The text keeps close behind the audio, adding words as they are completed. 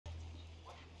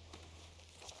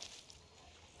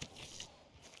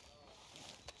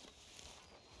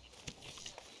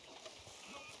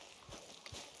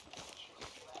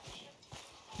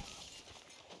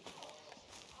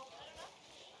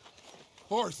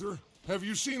Arthur, have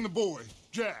you seen the boy,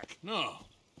 Jack? No.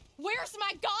 Where's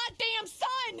my goddamn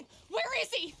son? Where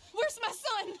is he? Where's my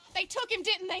son? They took him,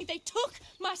 didn't they? They took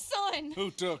my son.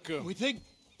 Who took him? We think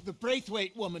the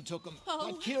Braithwaite woman took him.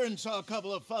 Oh. Kieran saw a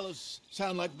couple of fellows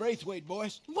sound like Braithwaite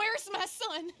boys. Where's my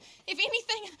son? If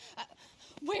anything,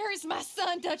 where is my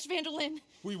son, Dutch Vanderlyn?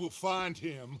 We will find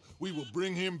him, we will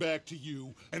bring him back to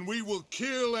you, and we will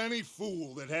kill any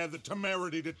fool that had the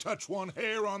temerity to touch one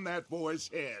hair on that boy's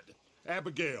head.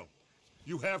 Abigail,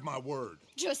 you have my word.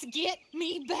 Just get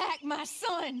me back, my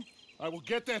son. I will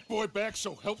get that boy back,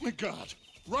 so help me God.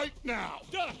 Right now.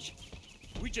 Dutch!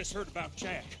 We just heard about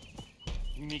Jack.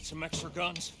 You need some extra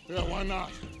guns? Yeah, why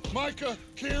not? Micah,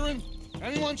 Kieran,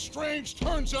 anyone strange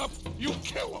turns up, you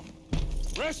kill him.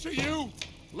 Rest of you,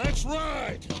 let's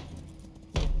ride.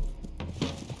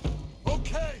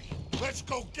 Okay, let's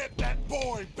go get that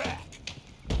boy back.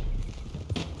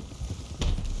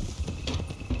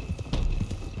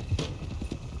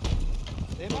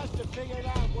 They must have figured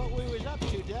out what we was up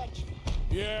to, Dutch.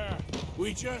 Yeah,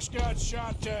 we just got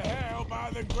shot to hell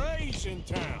by the Greys in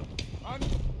town.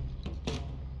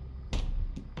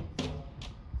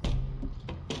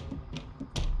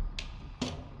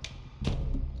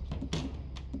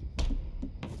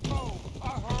 Oh, I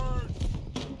heard.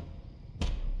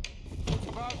 It's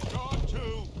about gone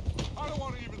too. I don't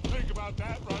want to even think about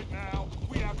that right now.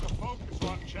 We have to focus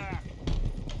on Jack.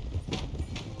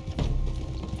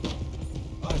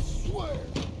 I swear,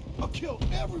 I'll kill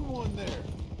everyone there.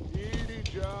 Easy,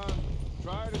 John.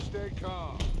 Try to stay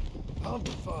calm. I'm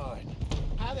fine.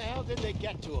 How the hell did they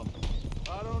get to him?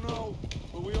 I don't know,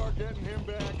 but we are getting him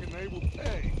back and they will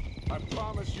pay. I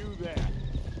promise you that.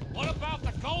 What about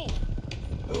the gold?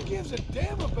 Who gives a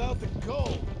damn about the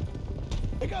gold?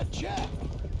 They got Jack.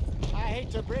 I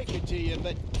hate to break it to you,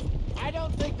 but I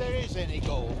don't think there is any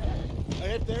gold. Or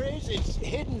if there is, it's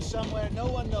hidden somewhere no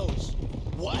one knows.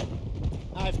 What?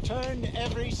 I've turned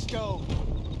every stone.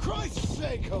 Christ's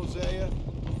sake, Hosea.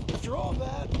 After all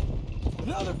that,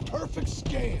 another perfect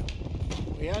scam.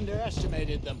 We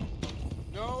underestimated them.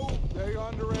 No, they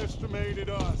underestimated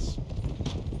us.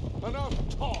 Enough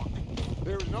talk.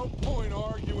 There is no point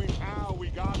arguing how we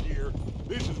got here.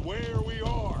 This is where we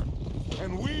are.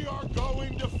 And we are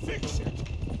going to fix it.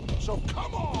 So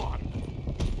come on!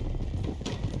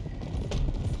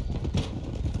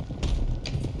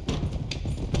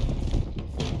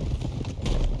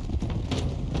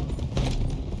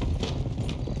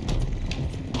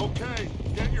 Okay,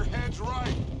 get your heads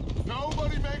right.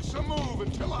 Nobody makes a move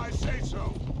until I say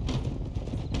so.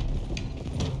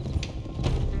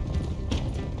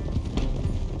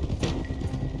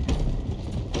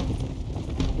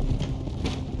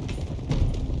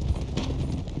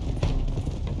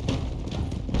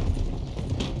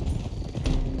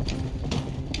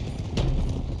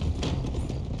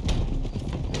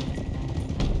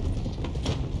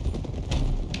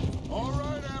 All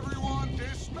right, everyone,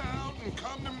 dismount and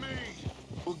come to me.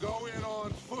 We'll go in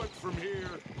on foot from here.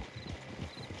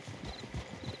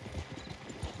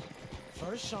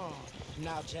 First Sean,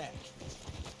 now Jack.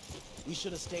 We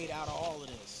should have stayed out of all of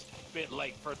this. Bit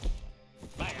late for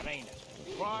that, ain't it?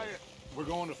 Quiet. We're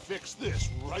going to fix this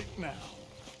right now.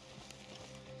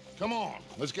 Come on,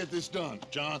 let's get this done.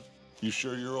 John, you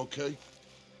sure you're okay?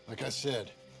 Like I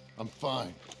said, I'm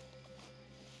fine.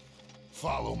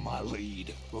 Follow my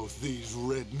lead. Both these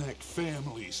redneck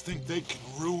families think they can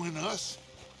ruin us?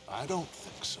 I don't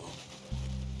think so.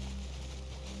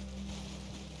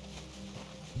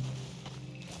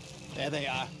 There they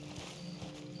are.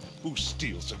 Who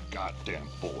steals a goddamn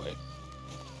boy?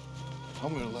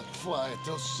 I'm gonna let fly at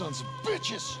those sons of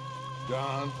bitches.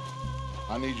 John,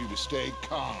 I need you to stay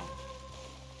calm.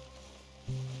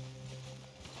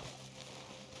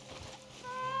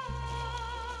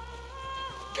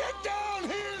 Get down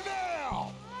here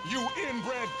now, you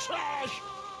inbred trash!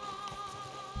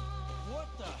 What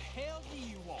the hell do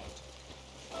you want?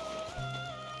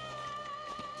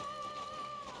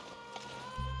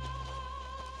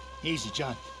 Easy,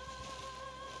 John.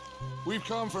 We've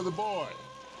come for the boy.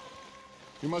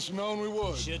 You must have known we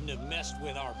would. Shouldn't have messed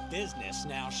with our business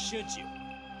now, should you?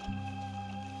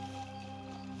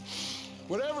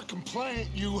 Whatever complaint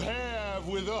you have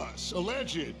with us,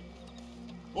 alleged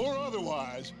or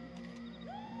otherwise,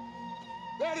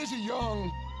 that is a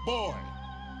young boy.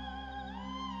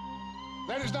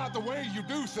 That is not the way you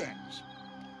do things.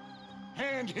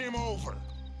 Hand him over.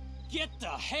 Get the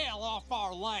hell off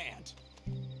our land!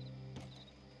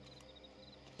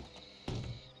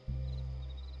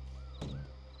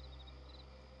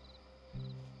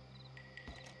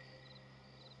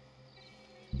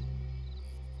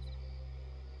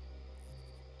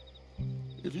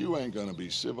 If You ain't gonna be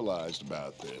civilized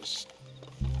about this.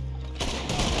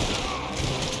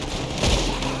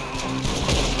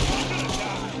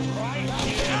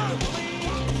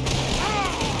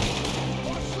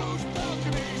 Watch those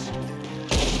balconies!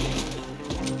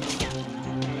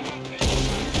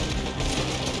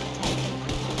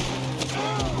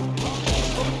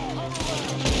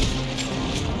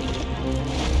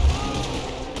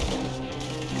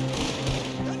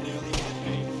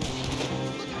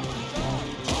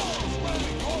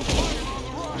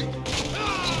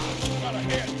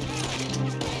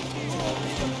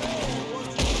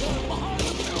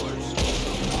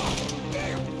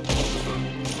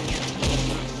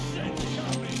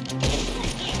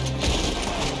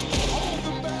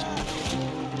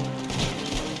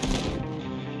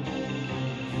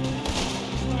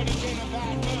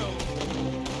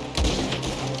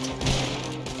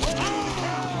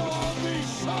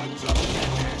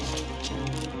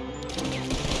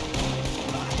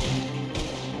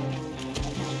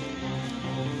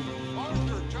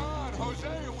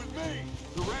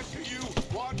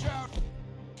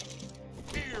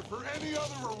 For any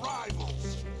other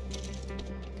arrivals.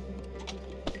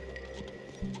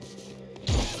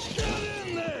 Get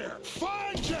in there!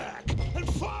 Find Jack!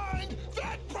 And find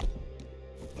that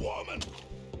woman!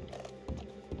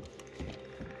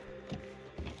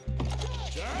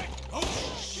 Jack? Oh,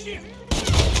 shit!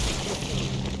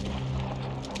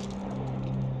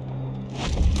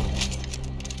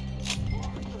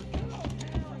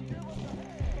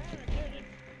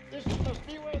 This must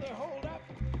be where they're holed up.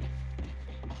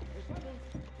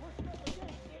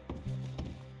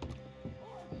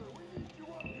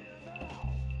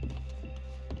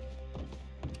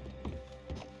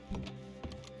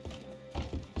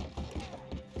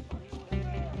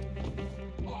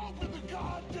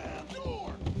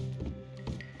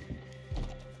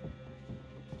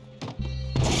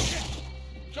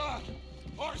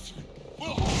 Arthur, we'll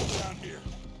hold down here.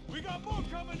 We got more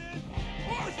coming in.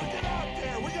 Arthur, get out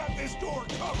there. We got this door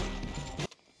covered.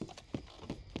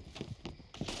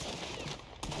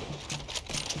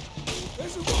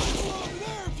 There's a rifle over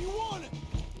there if you want it.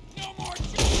 No more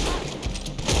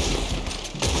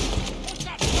What's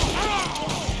that?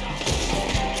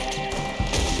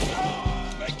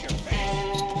 Make your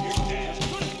face. You're dead.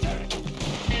 Put it there.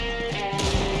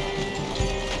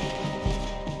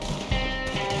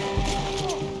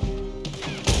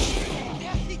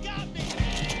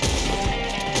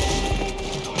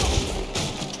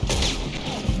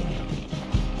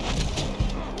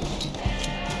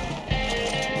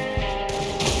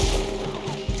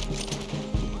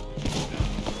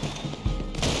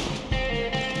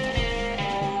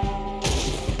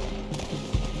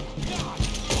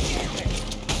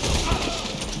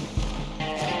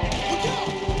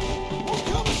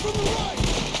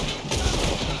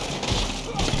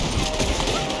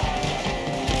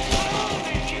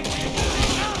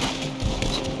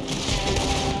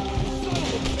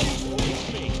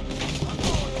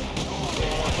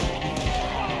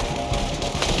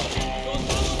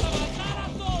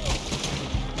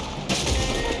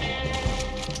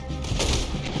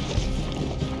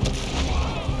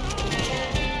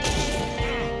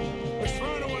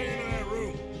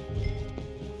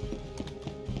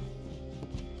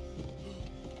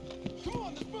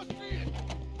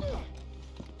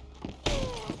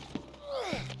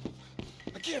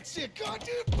 Can't see a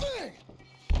goddamn thing!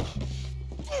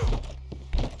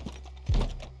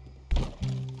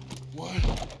 One,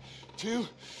 two,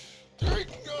 three,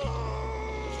 go!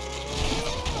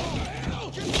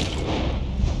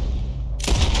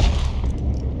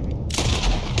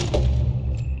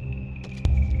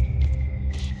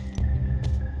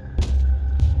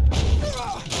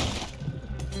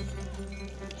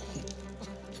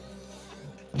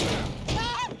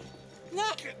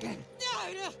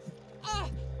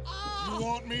 You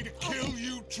want me to kill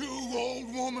you too,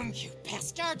 old woman? You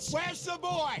bastards! Where's the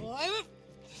boy?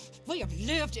 We have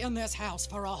lived in this house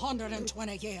for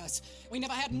 120 years. We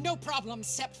never had no problems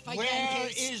except for Where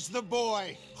Yankees. is the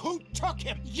boy? Who took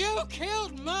him? You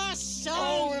killed my son!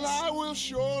 Oh, and I will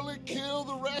surely kill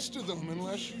the rest of them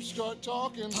unless you start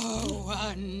talking. Oh,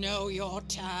 I know your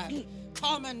type.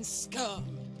 Common scum.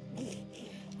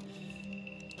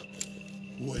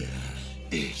 Where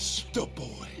is the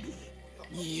boy?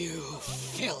 You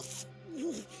filth.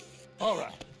 All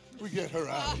right, we get her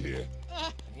out of here.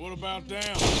 What about down?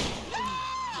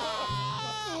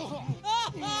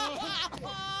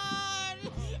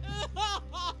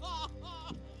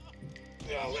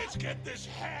 Now let's get this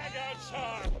hag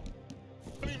outside.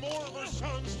 Any more of her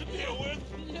sons to deal with?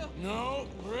 No,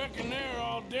 reckon they're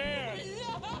all dead.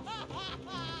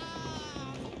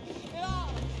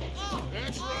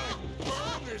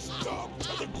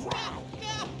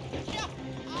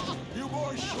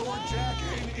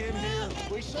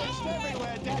 searched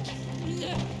everywhere, Dutch.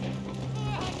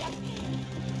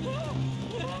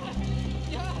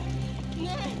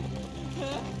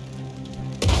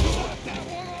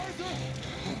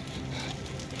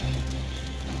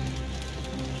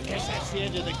 Guess that's the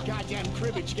end of the goddamn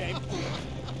cribbage game.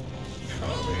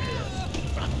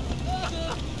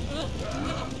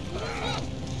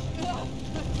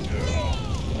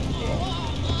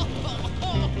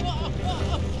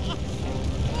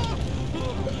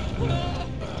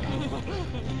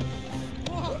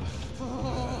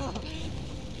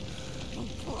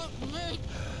 Put me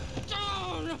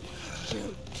down,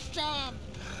 you damn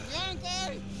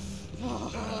Yankee!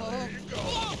 There you go.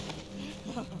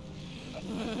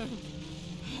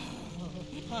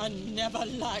 I never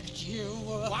liked you.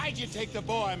 Why'd you take the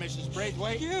boy, Mrs.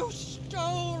 Braithwaite? You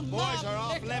stole my Boys are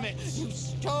off liquor. limits. You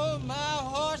stole my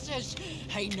horses.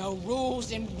 Ain't no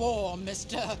rules in war,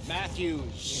 mister.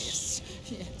 Matthews.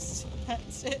 Yes,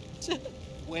 that's it.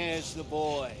 Where's the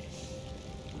boy?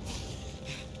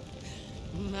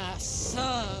 My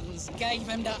sons gave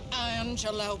him to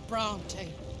Angelo Bronte.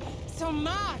 So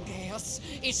my guess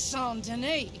is Saint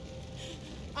Denis.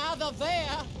 Either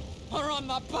there or on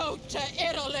the boat to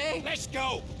Italy. Let's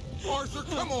go. Arthur,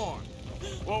 come on.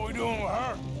 What we doing with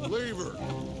her? Leave her.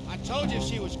 I told you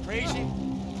she was crazy.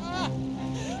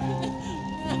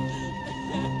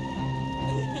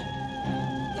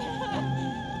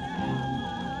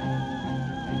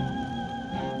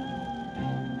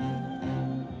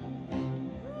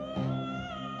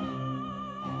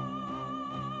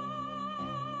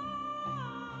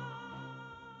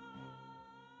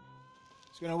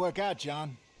 It's gonna work out,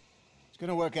 John. It's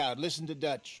gonna work out. Listen to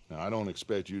Dutch. Now, I don't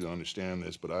expect you to understand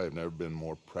this, but I have never been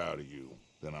more proud of you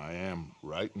than I am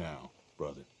right now,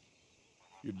 brother.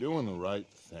 You're doing the right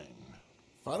thing.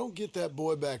 If I don't get that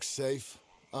boy back safe,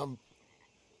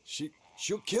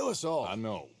 she'll kill us all. I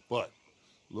know, but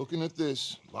looking at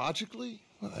this logically,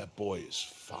 well, that boy is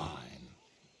fine.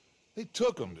 They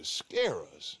took him to scare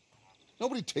us.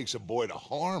 Nobody takes a boy to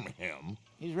harm him.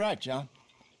 He's right, John.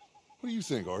 What do you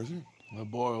think, Arthur? The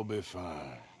boy will be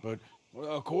fine. But, well,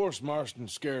 of course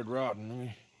Marston's scared rotten. I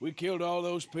mean, we killed all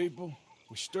those people.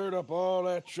 We stirred up all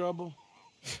that trouble.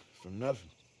 For nothing.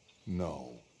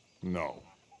 No,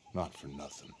 not for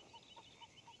nothing.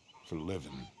 For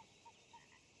living.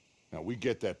 Now, we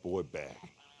get that boy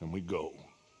back, and we go.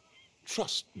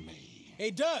 Trust me.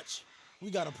 Hey, Dutch,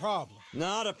 we got a problem.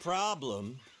 Not a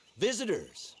problem.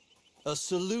 Visitors. A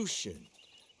solution.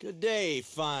 Good day,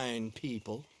 fine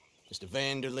people. Mr.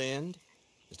 Vanderlinde,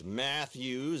 Mr.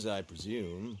 Matthews, I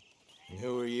presume. And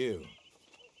who are you?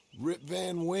 Rip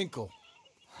Van Winkle.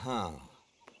 Huh.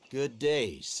 Good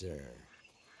day, sir.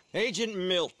 Agent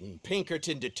Milton,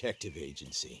 Pinkerton Detective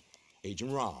Agency.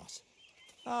 Agent Ross.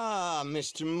 Ah,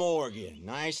 Mr. Morgan,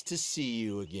 nice to see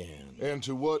you again. And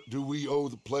to what do we owe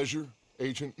the pleasure,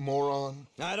 Agent Moron?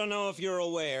 I don't know if you're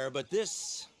aware, but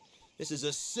this is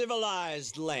a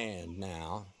civilized land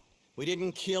now. We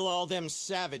didn't kill all them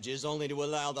savages only to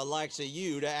allow the likes of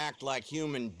you to act like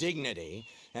human dignity,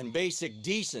 and basic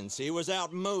decency was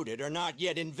outmoded or not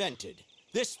yet invented.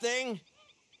 This thing,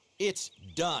 it's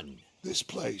done. This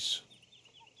place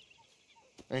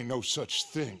ain't no such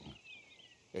thing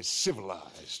as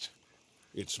civilized.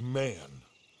 It's man,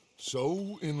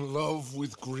 so in love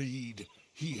with greed,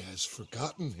 he has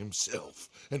forgotten himself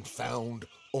and found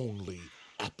only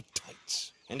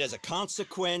appetites. And as a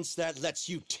consequence, that lets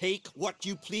you take what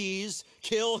you please,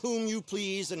 kill whom you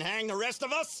please, and hang the rest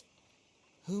of us?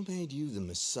 Who made you the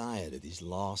messiah to these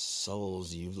lost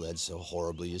souls you've led so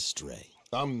horribly astray?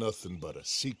 I'm nothing but a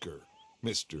seeker,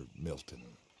 Mr. Milton.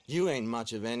 You ain't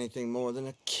much of anything more than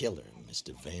a killer,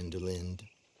 Mr. Vanderlinde.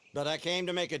 But I came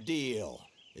to make a deal.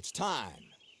 It's time.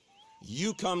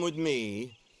 You come with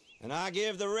me, and I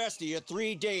give the rest of you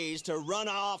 3 days to run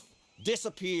off,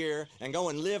 disappear, and go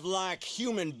and live like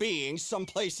human beings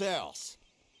someplace else.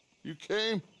 You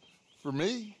came for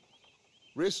me?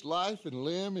 Risk life and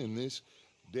limb in this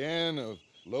den of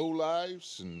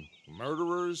lowlifes and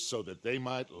murderers so that they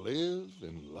might live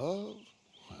and love?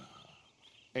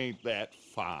 Ain't that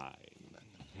fine?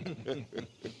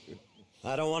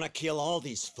 I don't want to kill all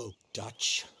these folk,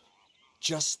 Dutch.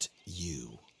 Just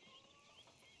you.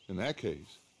 In that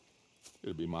case,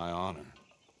 it'd be my honor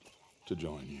to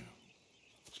join you.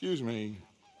 Excuse me,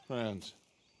 friends.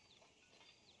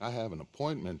 I have an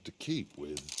appointment to keep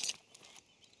with...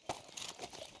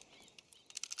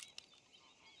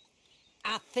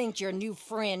 I think your new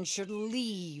friend should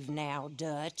leave now,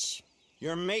 Dutch.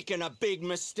 You're making a big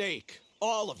mistake.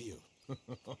 All of you.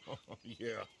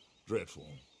 Yeah, dreadful.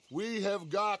 We have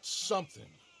got something.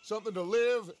 Something to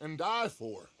live and die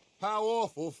for. How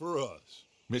awful for us.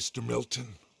 Mr.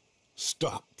 Milton,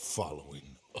 stop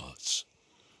following us.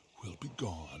 We'll be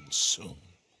gone soon.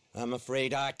 I'm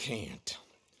afraid I can't.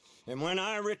 And when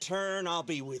I return, I'll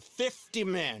be with 50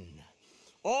 men.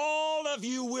 All of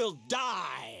you will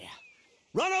die.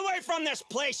 Run away from this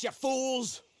place, you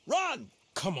fools! Run!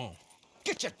 Come on.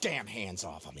 Get your damn hands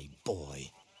off of me,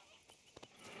 boy.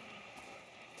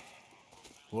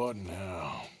 What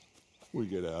now? We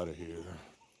get out of here.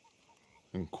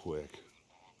 And quick.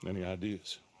 Any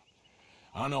ideas?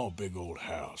 I know a big old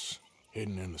house,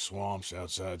 hidden in the swamps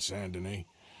outside Saint Denis.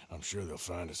 I'm sure they'll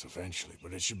find us eventually,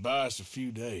 but it should buy us a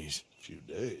few days. A few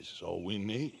days is all we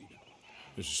need.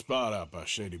 There's a spot out by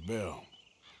Shady Belle.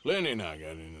 Lenny and I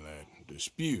got into that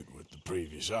dispute with the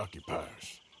previous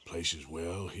occupiers. Place is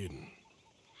well hidden.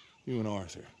 You and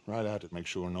Arthur, ride out to make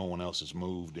sure no one else has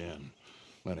moved in.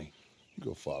 Lenny, you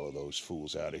go follow those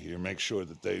fools out of here. Make sure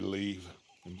that they leave.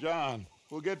 And John,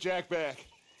 we'll get Jack back,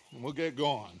 and we'll get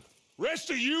going. Rest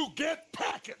of you, get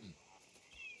packing!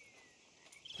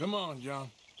 Come on,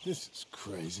 John. This is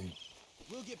crazy.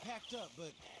 We'll get packed up,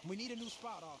 but we need a new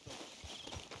spot, Arthur.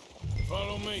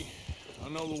 Follow me. I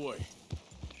know the way.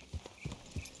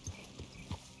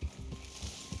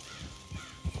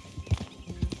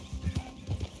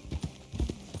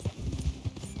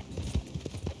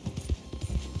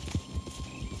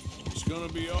 It's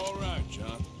gonna be all right,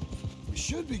 John. We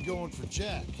should be going for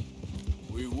Jack.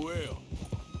 We will.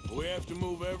 But we have to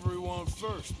move everyone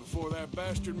first before that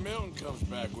bastard Milton comes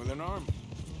back with an army.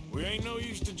 We ain't no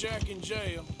use to Jack in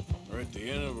jail or at the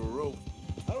end of a rope.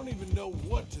 I don't even know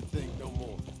what to think no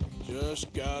more.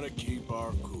 Just gotta keep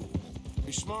our cool.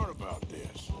 Be smart about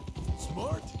this.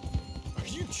 Smart? Are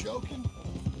you joking?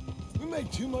 We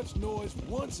made too much noise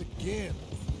once again.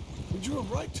 We drew them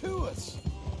right to us.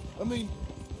 I mean,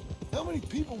 how many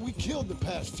people we killed the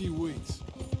past few weeks?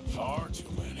 Far too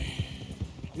many.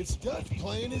 It's Dutch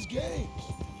playing his games.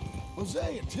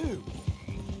 Hosea, too.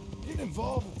 Getting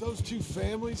involved with those two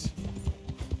families.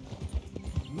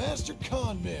 Master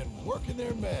con men working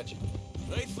their magic.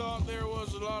 They thought there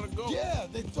was a lot of gold. Yeah,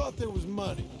 they thought there was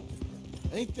money.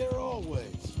 Ain't there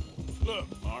always? Look,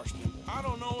 Marston, I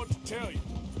don't know what to tell you.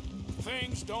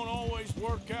 Things don't always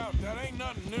work out. That ain't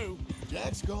nothing new.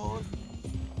 Jack's gone.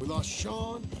 We lost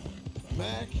Sean,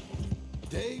 Mac,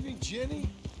 Davey, Jenny.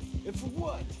 And for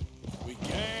what? We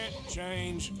can't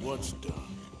change what's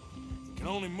done. We can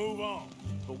only move on.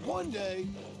 But one day,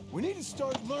 we need to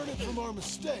start learning from our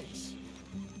mistakes.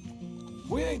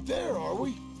 We ain't there, are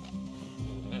we?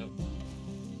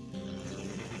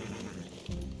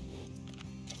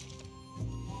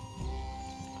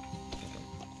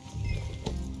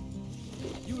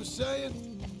 You were saying,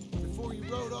 before you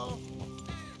rode off?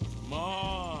 Come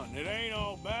on, it ain't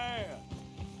all bad.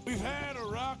 We've had a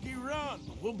rocky run,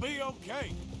 but we'll be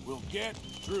okay. We'll get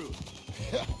through it.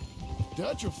 Yeah,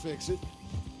 Dutch will fix it.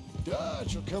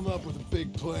 Dutch will come up with a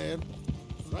big plan.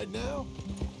 Right now,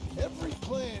 every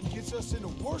plan gets us into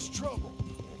worse trouble.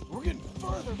 We're getting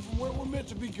further from where we're meant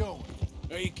to be going.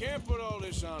 Now, you can't put all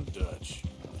this on Dutch.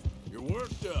 You're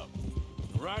worked up,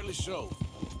 and rightly so.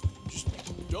 Just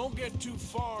don't get too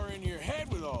far in your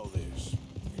head with all this.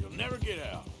 You'll never get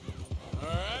out. All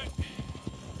right?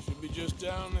 Should be just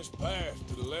down this path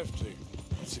to the left here.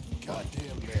 It's a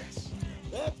goddamn mess.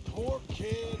 That poor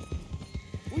kid.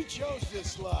 We chose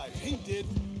this life. He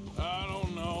didn't. I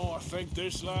don't know. I think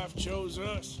this life chose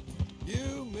us.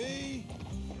 You, me,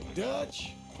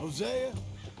 Dutch, Hosea.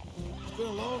 It's been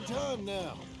a long time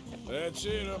now. That's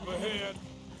it up ahead.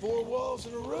 4 walls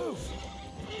and a roof.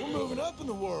 We're moving up in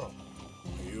the world.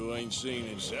 You ain't seen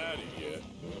inside it yet.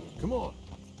 Come on.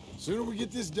 The sooner we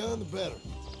get this done, the better.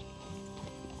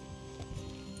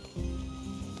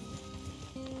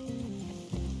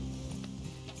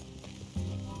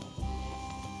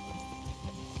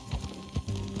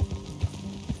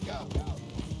 Go, go.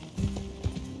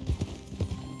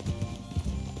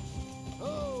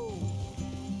 Oh!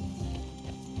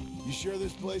 You sure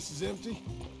this place is empty?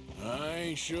 I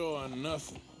ain't sure on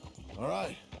nothing. All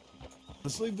right.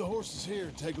 Let's leave the horses here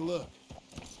and take a look.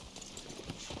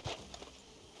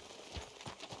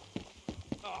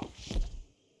 Oh, shit.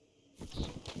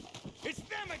 It's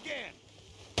them again!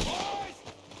 Boys!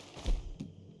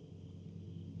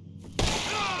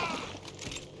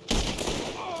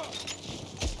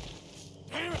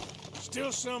 Damn it!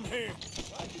 Still some here.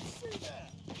 I can see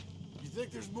that. You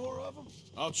think there's more of them?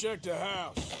 I'll check the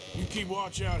house. You keep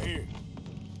watch out here.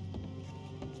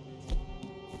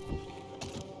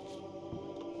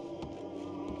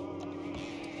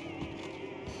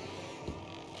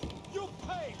 You'll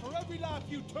pay for every life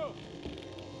you took!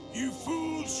 You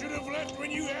fools should have left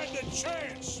when you had the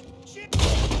chance. Shit!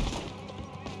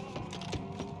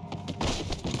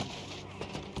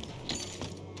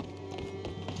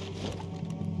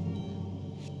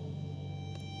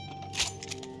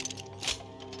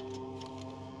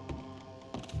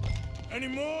 Any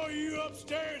more of you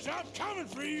upstairs? I'm coming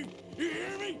for you. You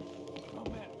hear me? Oh,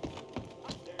 man.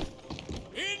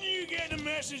 Didn't you get the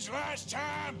message last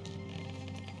time?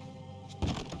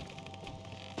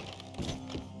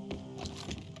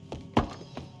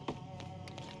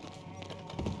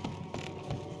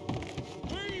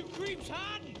 Where are you creeps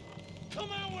hiding? Come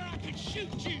out where I can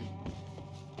shoot you.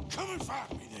 Come and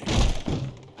fight me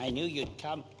then. I knew you'd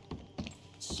come.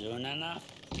 Soon enough.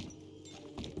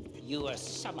 You were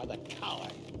some of the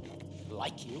coward.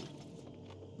 Like you.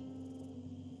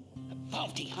 The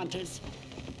bounty hunters.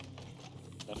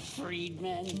 The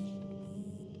freedmen.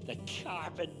 The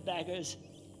carpetbaggers.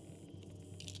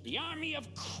 The army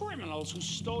of criminals who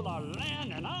stole our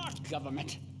land and our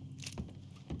government.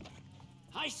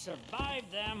 I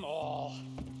survived them all.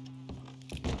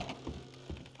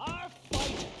 Our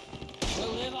fight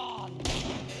will live on. You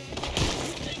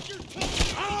think you're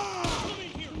tough? Ah! Come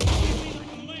in here. Give me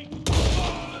like a leg.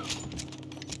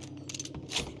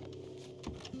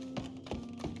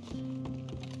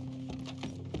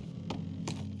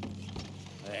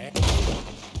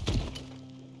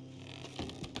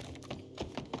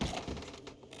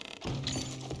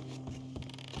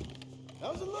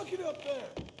 How's it looking up there?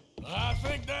 I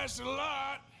think that's a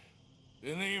lot.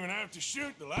 Didn't even have to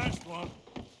shoot the last one.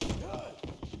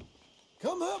 Good.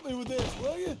 Come help me with this,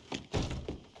 will you?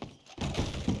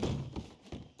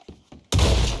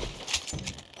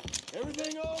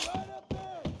 Everything all right up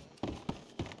there?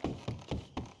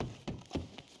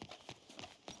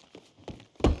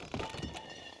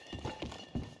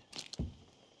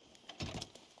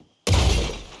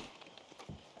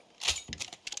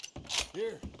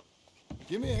 Here,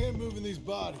 give me a hand moving these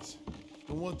bodies.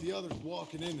 Don't want the others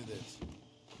walking into this.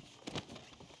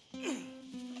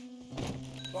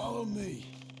 Follow me.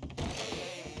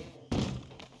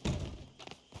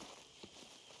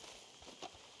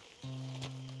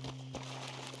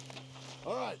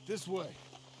 All right, this way.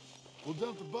 We'll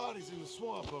dump the bodies in the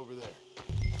swamp over there.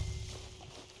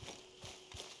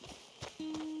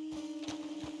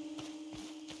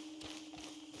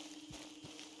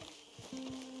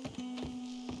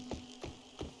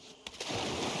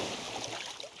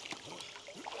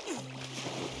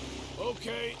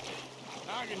 Okay,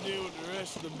 I can deal with the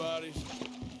rest of the bodies.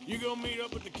 You go meet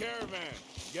up with the caravan,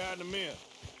 guide them in.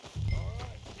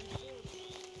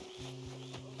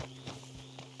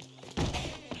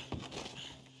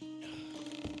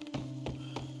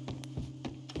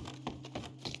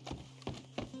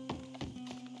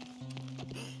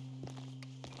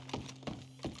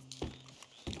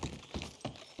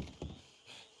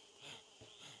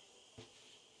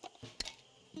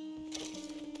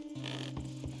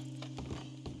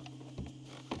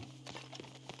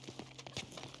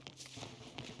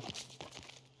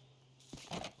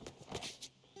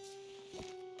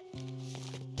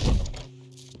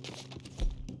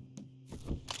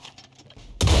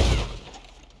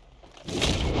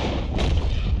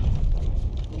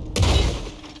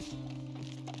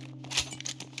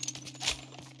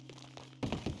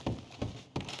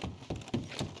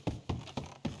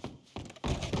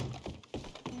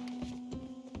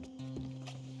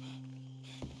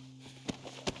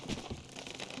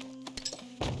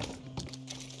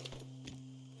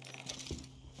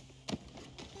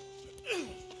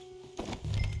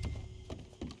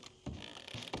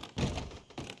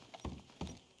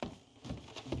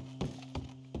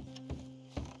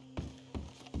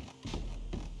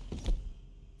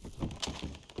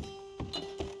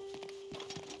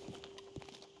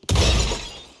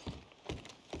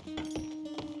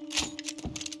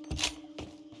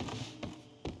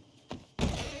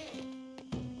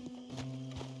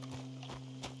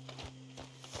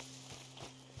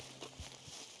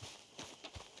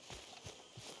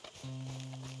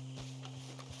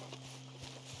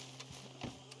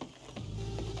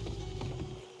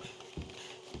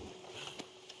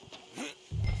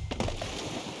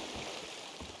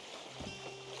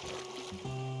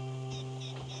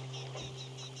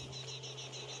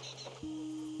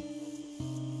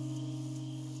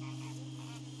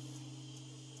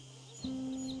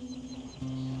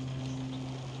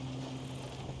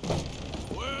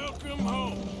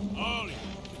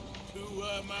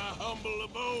 My humble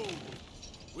abode.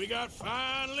 We got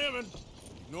fine living.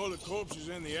 Ignore the corpses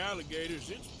and the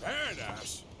alligators. It's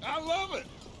paradise. I love it.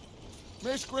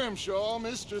 Miss Grimshaw,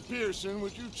 Mr. Pearson,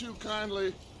 would you two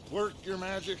kindly work your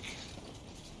magic?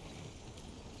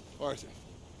 Arthur,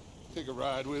 take a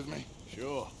ride with me.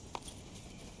 Sure.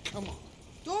 Come on.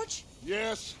 George,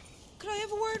 Yes? could I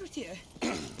have a word with you?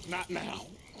 Not now.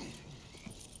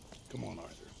 Come on,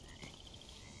 Arthur.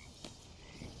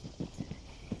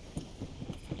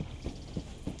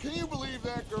 Can you believe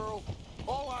that, girl?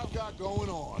 all I've got going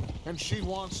on, and she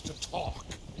wants to talk.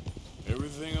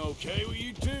 Everything okay with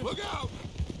you two? Look out!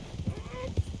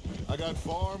 I got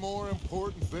far more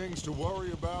important things to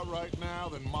worry about right now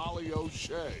than Molly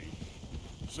O'Shea.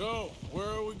 So, where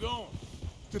are we going?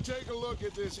 To take a look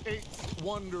at this eighth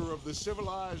wonder of the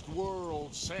civilized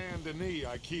world, Saint Denis,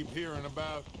 I keep hearing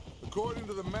about. According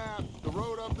to the map, the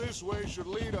road up this way should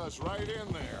lead us right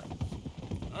in there.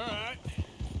 All right.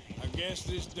 I guess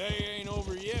this day ain't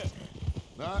over yet.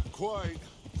 Not quite.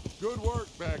 Good work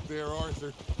back there,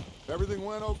 Arthur. Everything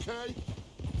went okay?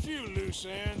 A few loose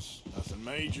ends, nothing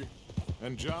major.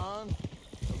 And John?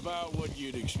 About what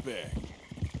you'd expect.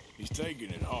 He's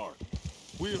taking it hard.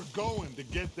 We are going to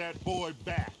get that boy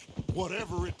back,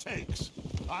 whatever it takes.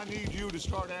 I need you to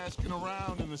start asking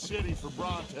around in the city for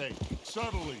Bronte.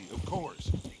 Subtly, of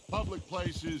course. Public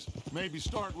places, maybe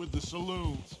start with the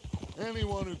saloons.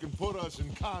 Anyone who can put us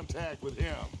in contact with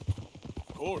him.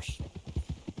 Of course.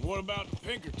 What about the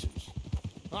Pinkertons?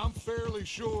 I'm fairly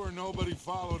sure nobody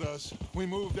followed us. We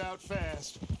moved out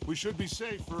fast. We should be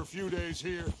safe for a few days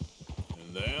here.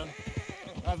 And then?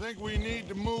 I think we need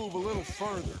to move a little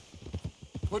further.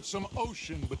 Put some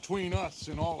ocean between us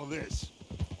and all of this.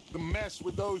 The mess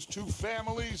with those two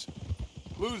families,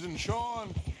 losing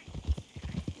Sean.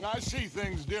 I see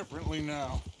things differently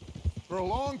now. For a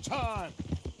long time,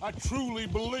 I truly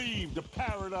believed a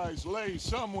paradise lay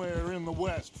somewhere in the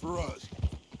West for us.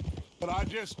 But I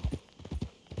just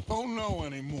don't know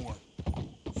anymore.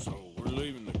 So we're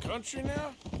leaving the country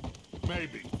now?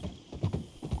 Maybe.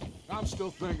 I'm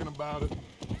still thinking about it.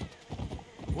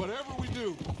 Whatever we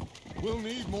do, we'll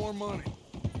need more money.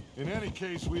 In any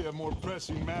case, we have more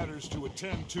pressing matters to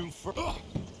attend to first.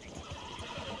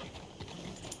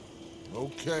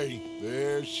 Okay,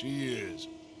 there she is.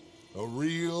 A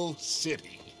real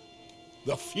city.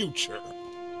 The future.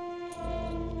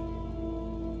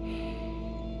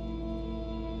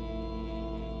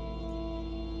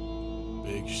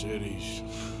 Big cities.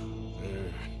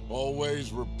 They're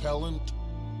always repellent.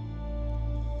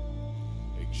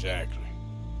 Exactly.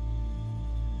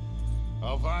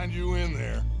 I'll find you in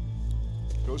there.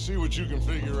 Go see what you can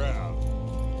figure out.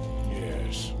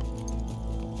 Yes.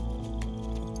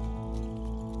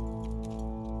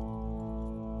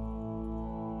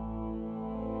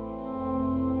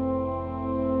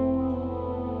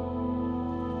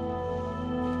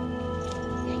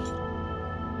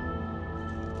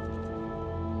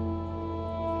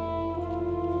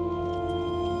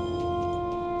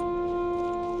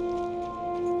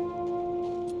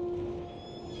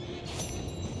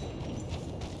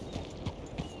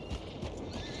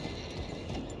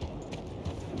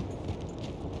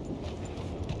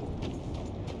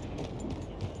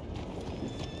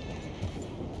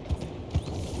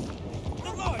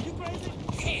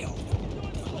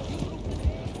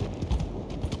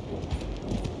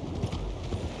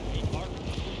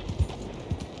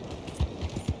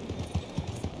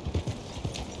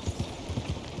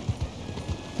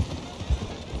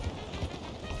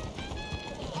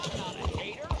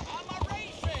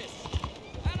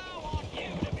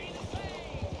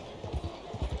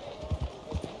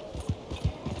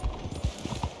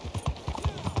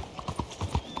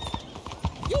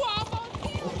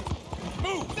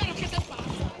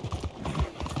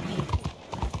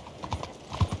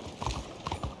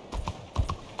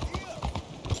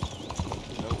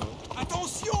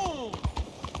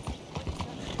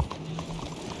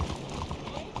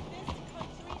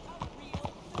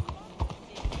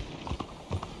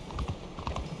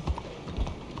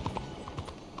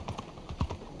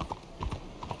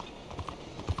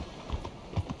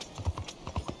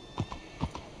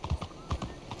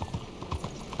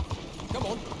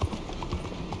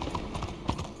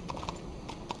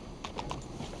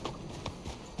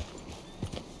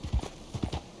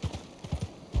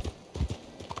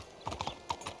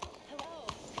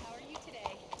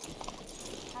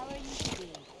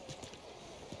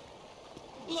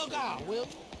 Look out, Will.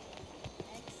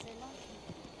 Excellent.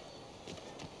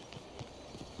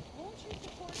 Won't you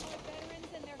support our veterans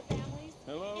and their families?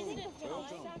 Hello. Isn't it time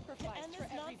Welcome. sacrifice End for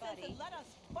this nonsense everybody? and let us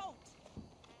vote.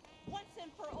 Once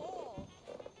and for all.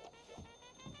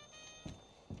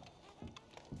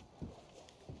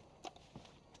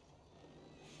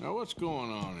 Now what's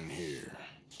going on in here?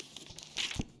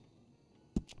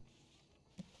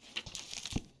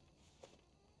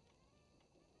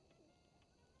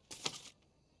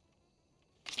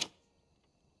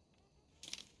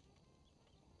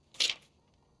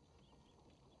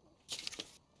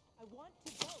 I want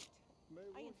to vote.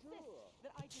 I insist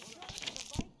that I deserve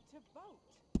the right to vote.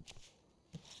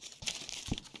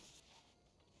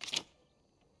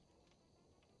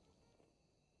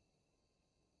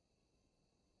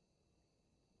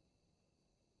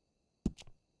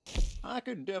 I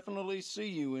could definitely see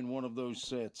you in one of those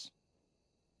sets.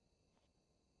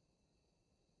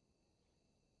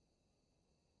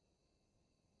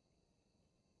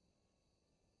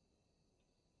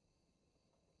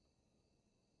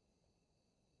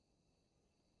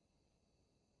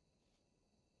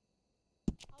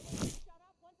 I'll let you shut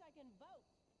up once I can vote.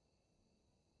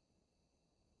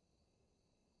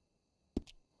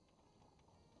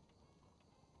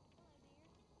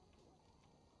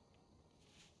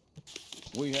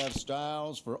 We have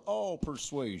styles for all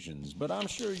persuasions, but I'm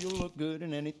sure you'll look good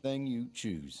in anything you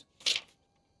choose.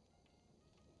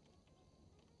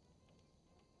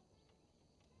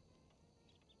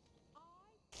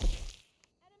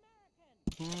 An American.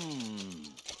 Come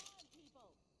on,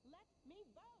 people. Let me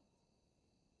vote.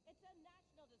 It's a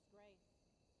national disgrace.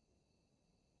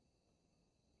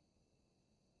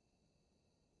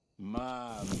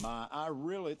 My, I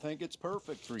really think it's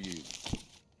perfect for you.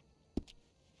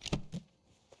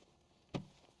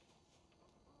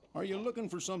 Are you looking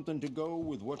for something to go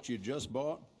with what you just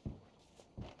bought?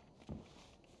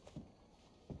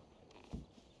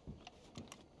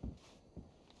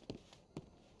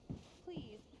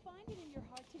 Please, find it in your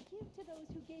heart to give to those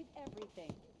who gave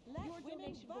everything. Let Your women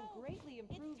donation will vote. greatly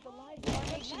improve It's the time lives of our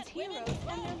to nation's let women heroes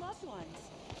and their vote. loved ones.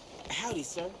 Howdy,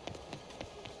 sir.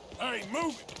 Hey,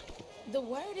 move it! The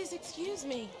word is excuse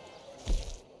me.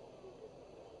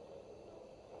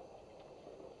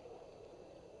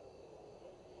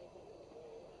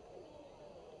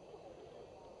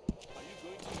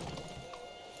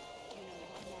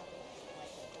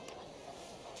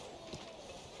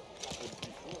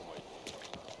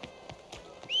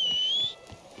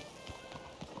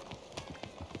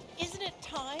 Isn't it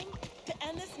time to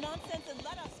end this nonsense and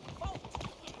let us vote?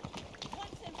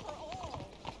 Once and for all.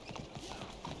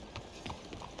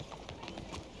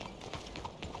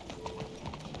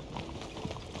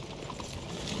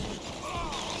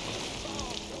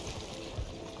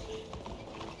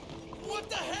 What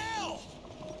the hell?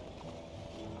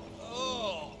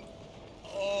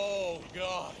 Oh,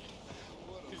 God.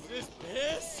 Is this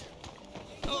piss?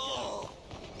 Oh.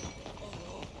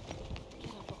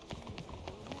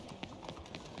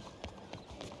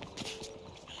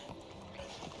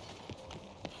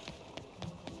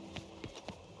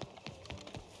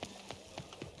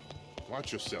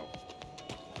 Watch yourself.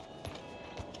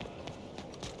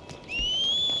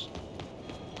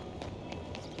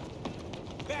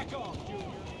 Back off, Junior.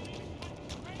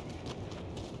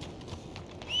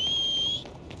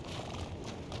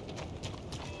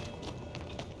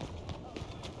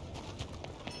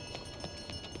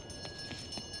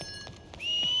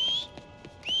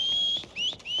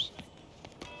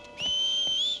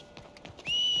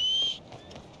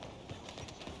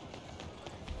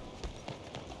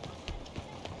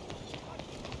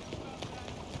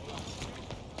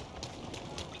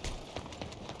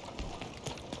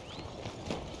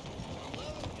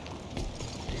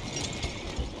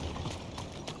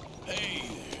 Hey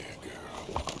there,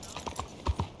 girl.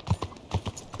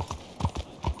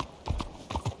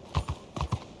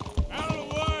 Out of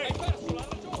the way!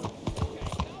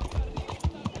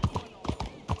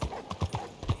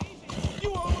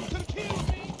 You almost confused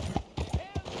me!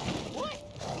 What?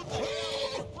 What the hell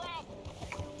is your problem?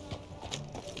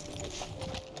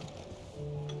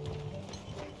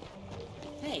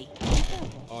 Hey.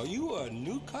 Are you a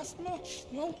new customer?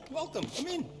 Well, welcome. Come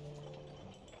in.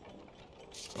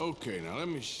 Okay, now let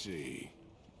me see.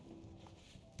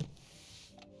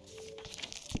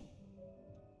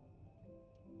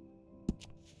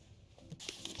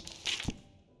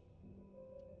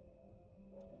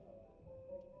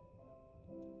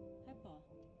 Hi, Paul.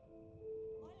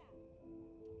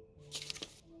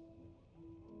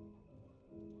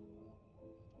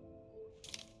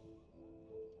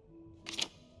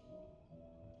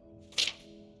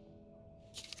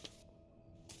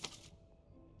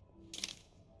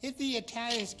 If the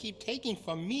Italians keep taking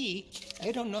from me,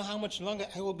 I don't know how much longer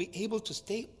I will be able to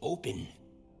stay open.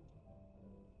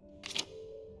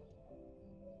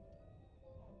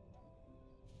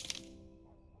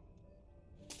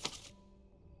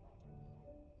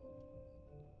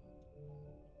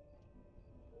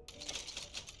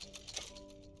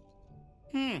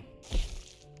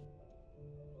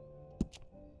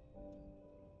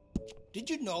 Did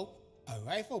you know a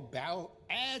rifle barrel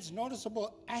adds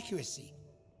noticeable accuracy?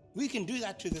 We can do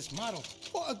that to this model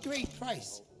for a great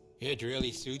price. It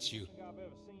really suits you. I've ever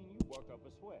seen you work up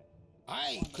a sweat.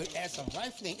 I could add some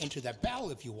rifling into the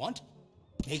barrel if you want.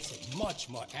 Makes it much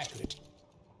more accurate.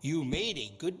 You made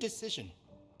a good decision.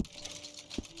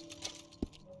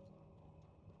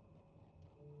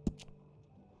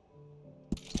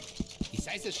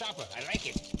 Besides Decisive shopper. I like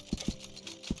it.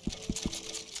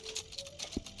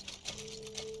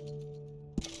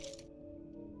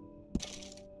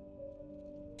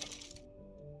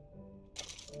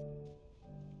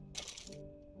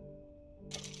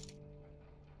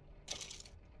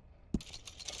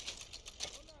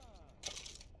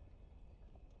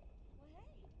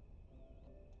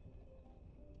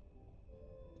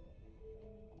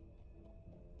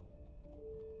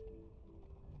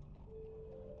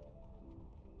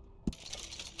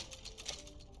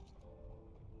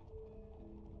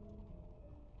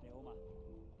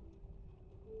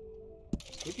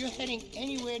 If you're heading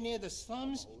anywhere near the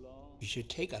slums, you should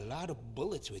take a lot of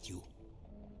bullets with you.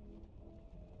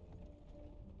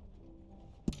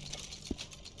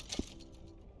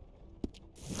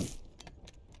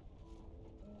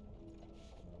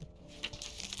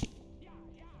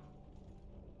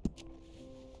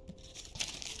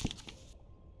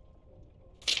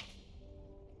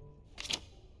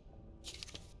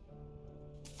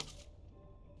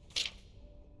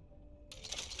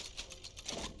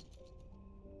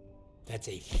 That's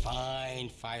a fine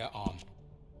firearm.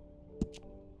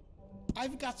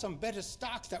 I've got some better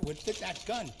stocks that would fit that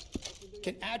gun.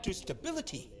 Can add to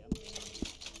stability.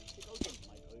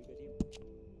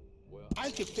 I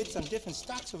could fit some different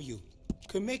stocks for you.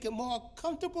 Could make it more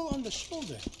comfortable on the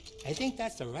shoulder. I think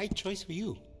that's the right choice for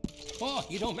you. Oh,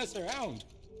 you don't mess around.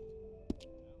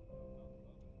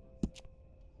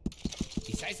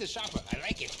 Decisive shopper, I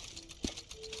like it.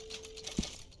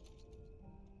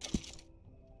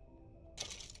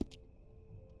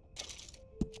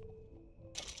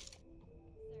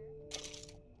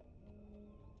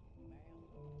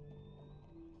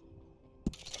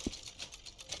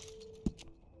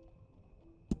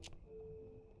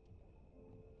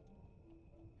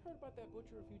 Heard about that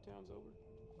butcher a few towns over?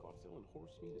 Caught selling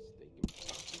horse meat, a steak, and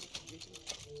chicken.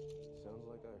 Sounds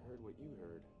like I heard what you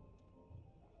heard.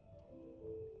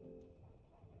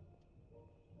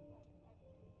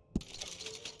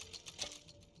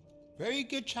 Very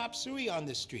good chop suey on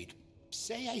this street.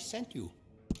 Say I sent you.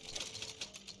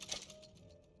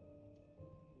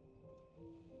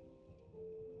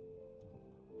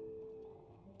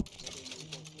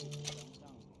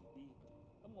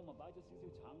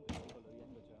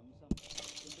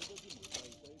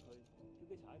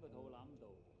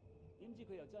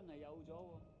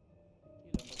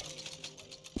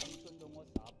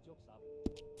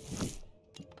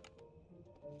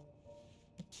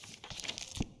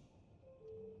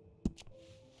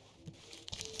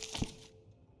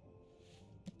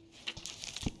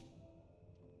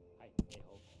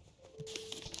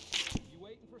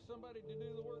 Somebody to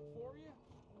do the work for you?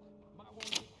 Might want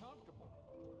to be comfortable.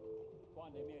 How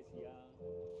are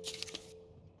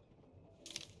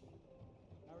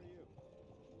you?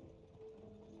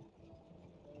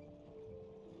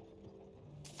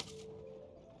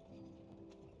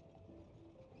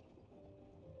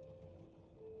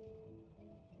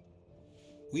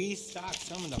 We stock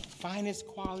some of the finest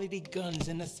quality guns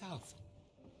in the South.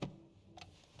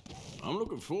 I'm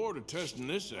looking forward to testing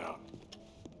this out.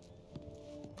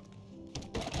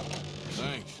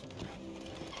 Thanks.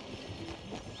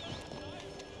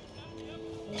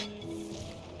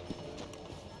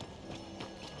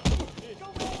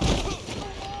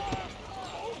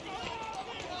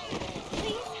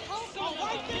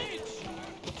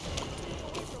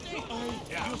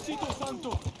 Diosito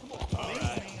Santo!